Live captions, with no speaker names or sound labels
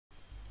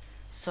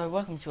So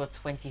welcome to our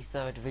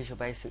 23rd Visual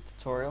Basic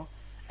tutorial,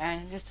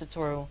 and in this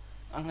tutorial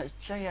I'm going to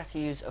show you how to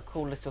use a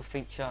cool little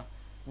feature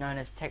known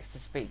as text to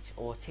speech,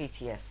 or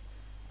TTS.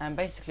 And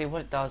basically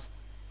what it does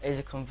is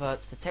it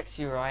converts the text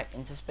you write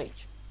into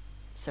speech.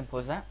 Simple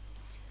as that.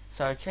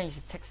 So change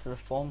the text of the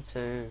form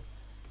to,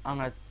 I'm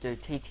going to do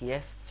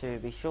TTS to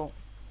be short,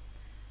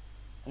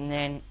 and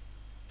then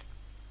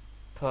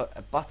put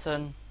a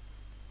button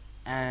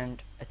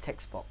and a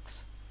text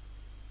box.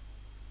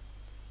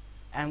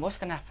 And what's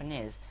going to happen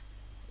is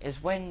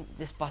when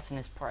this button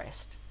is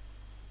pressed,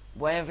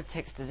 whatever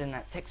text is in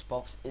that text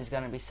box is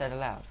going to be said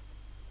aloud.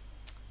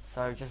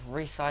 So just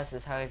resize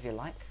this however you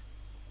like,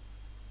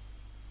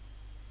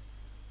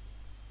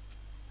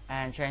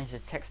 and change the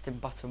text in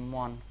button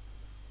 1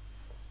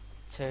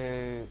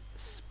 to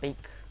speak.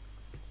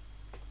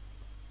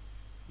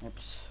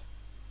 Oops.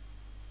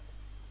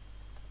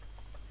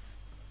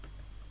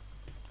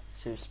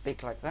 To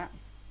speak like that,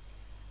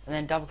 and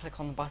then double click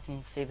on the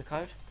button to see the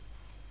code,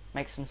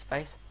 make some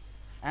space.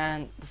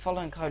 And the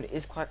following code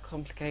is quite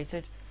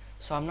complicated,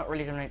 so I'm not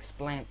really going to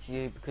explain it to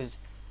you, because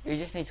you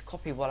just need to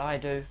copy what I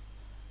do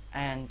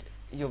and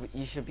you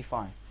should be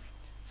fine.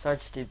 So I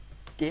just do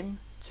dim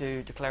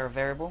to declare a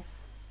variable,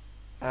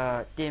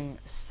 dim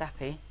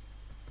sappy,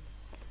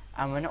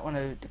 and we're not going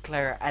to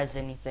declare it as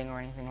anything or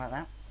anything like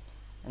that,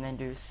 and then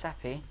do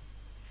sappy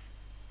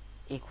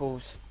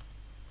equals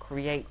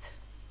create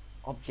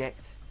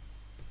object,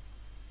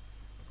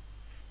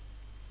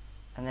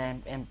 and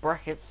then in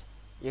brackets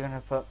you're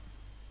going to put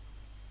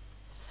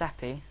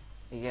sappy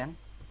again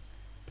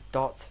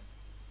dot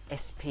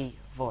sp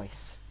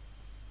voice,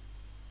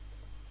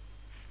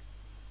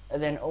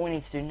 and then all we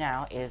need to do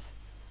now is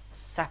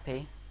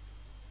sappy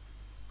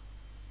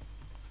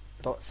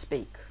dot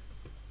speak,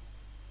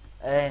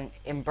 and then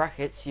in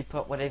brackets you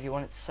put whatever you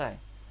want it to say.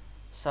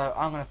 So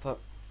I'm going to put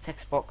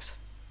text box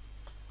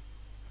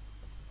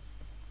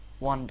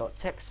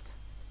 1.text.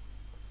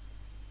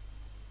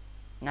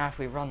 Now if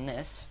we run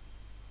this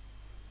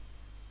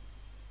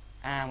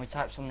and we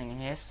type something in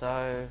here,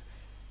 so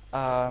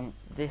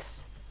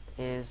this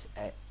is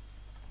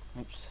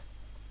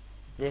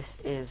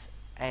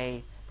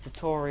a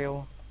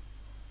tutorial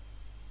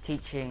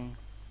teaching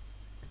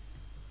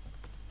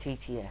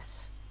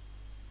TTS,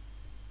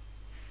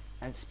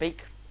 and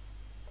speak.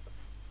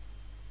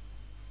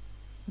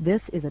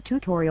 This is a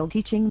tutorial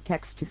teaching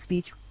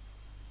text-to-speech.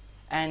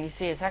 And you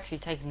see it's actually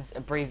taken this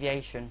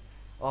abbreviation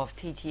of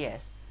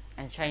TTS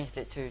and changed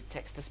it to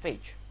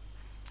text-to-speech.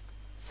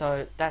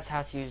 So that's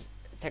how to use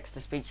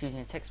text-to-speech using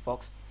a text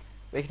box.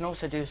 We can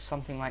also do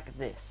something like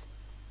this.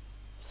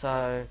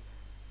 So,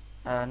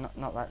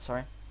 not that,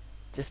 sorry.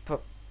 Just put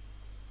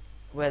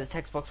where the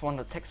text box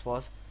 1.text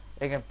was,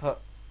 we're going to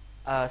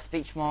put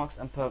speech marks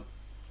and put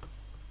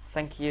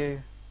thank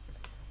you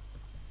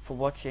for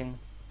watching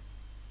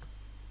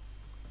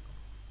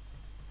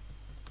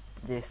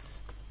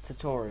this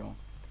tutorial.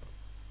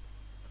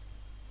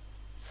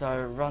 So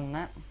run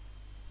that,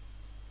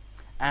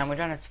 and we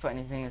don't have to put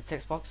anything in the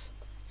text box,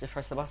 just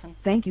press the button.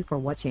 Thank you for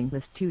watching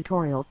this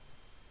tutorial.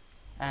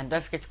 And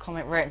don't forget to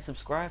comment, rate and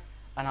subscribe,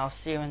 and I'll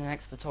see you in the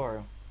next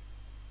tutorial.